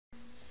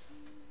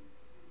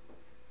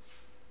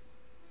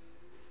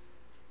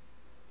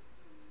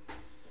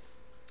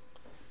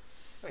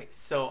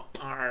so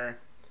our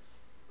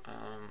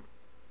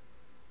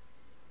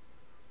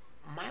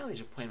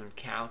mileage appointment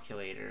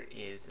calculator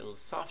is a little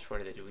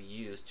software that we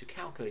use to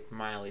calculate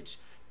mileage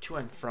to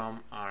and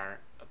from our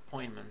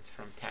appointments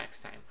from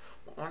tax time.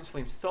 Once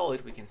we install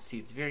it, we can see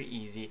it's very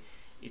easy.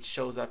 It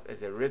shows up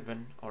as a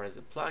ribbon or as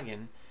a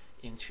plugin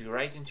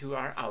right into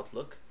our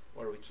Outlook,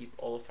 where we keep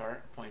all of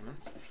our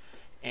appointments,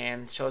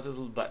 and shows us a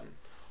little button.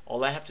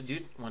 All I have to do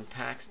when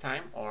tax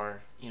time,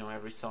 or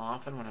every so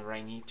often whenever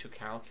I need to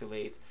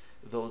calculate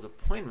those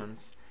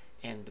appointments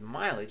and the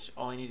mileage,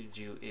 all I need to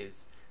do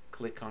is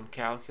click on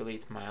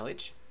calculate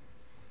mileage.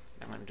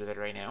 I'm going to do that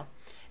right now,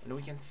 and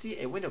we can see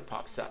a window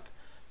pops up.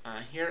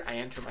 Here I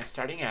enter my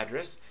starting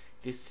address.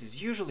 This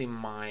is usually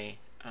my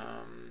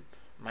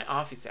my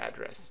office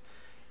address,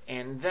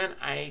 and then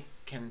I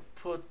can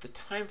put the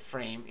time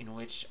frame in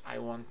which I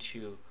want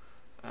to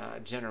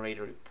generate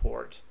a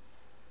report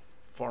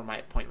for my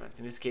appointments.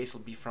 In this case,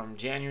 will be from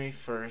January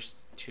 1st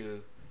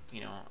to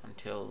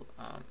until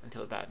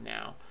about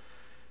now.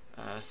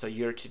 So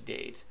year to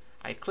date.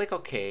 I click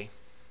OK,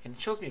 and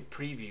it shows me a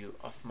preview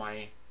of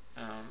my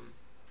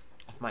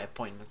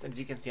appointments. As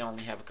you can see, I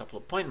only have a couple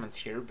of appointments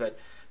here, but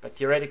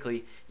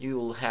theoretically you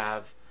will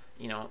have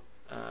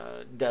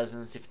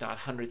dozens, if not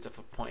hundreds, of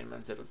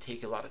appointments. It will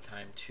take a lot of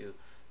time to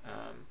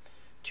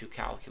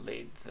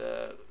calculate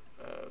the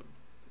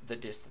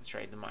distance,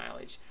 right, the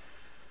mileage.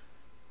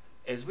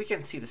 As we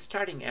can see, the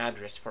starting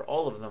address for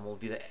all of them will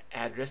be the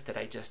address that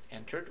I just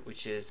entered,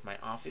 which is my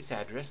office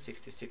address,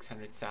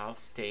 6600 South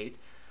State.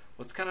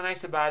 What's kind of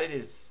nice about it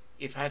is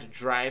if I had to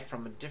drive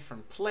from a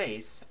different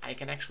place, I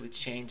can actually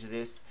change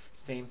this.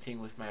 Same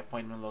thing with my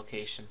appointment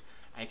location.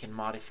 I can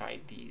modify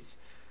these.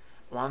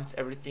 Once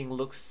everything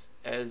looks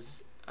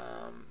as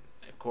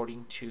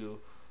according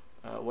to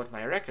what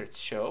my records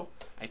show,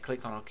 I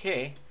click on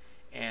OK,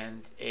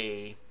 and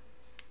a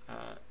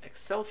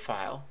Excel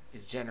file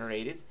is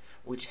generated,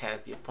 which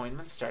has the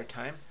appointment start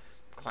time,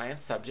 client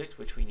subject,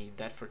 which we need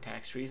that for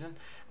tax reason,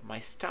 my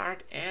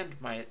start and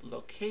my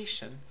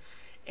location,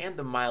 and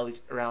the mileage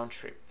round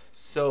trip.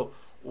 So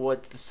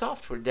what the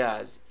software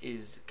does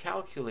is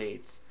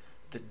calculates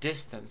the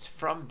distance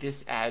from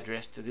this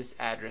address to this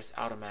address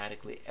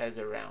automatically as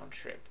a round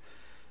trip.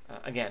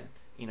 Again,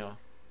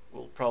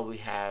 we'll probably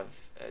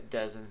have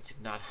dozens,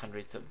 if not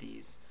hundreds, of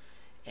these,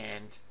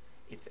 and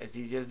it's as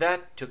easy as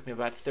that. Took me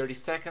about 30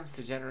 seconds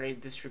to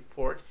generate this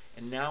report,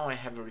 and now I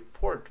have a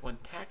report when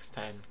tax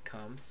time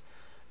comes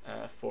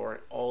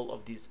for all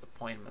of these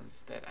appointments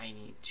that I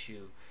need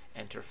to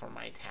enter for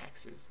my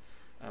taxes.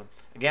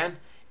 Again,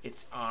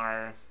 it's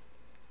our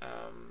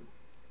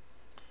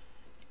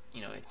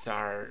it's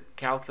our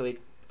calculate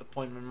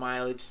appointment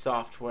mileage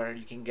software.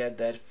 You can get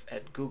that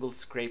at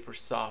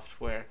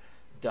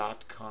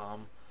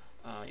googlescrapersoftware.com.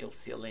 You'll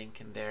see a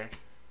link in there,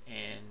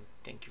 and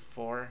thank you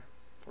for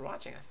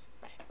watching us.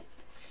 Bye.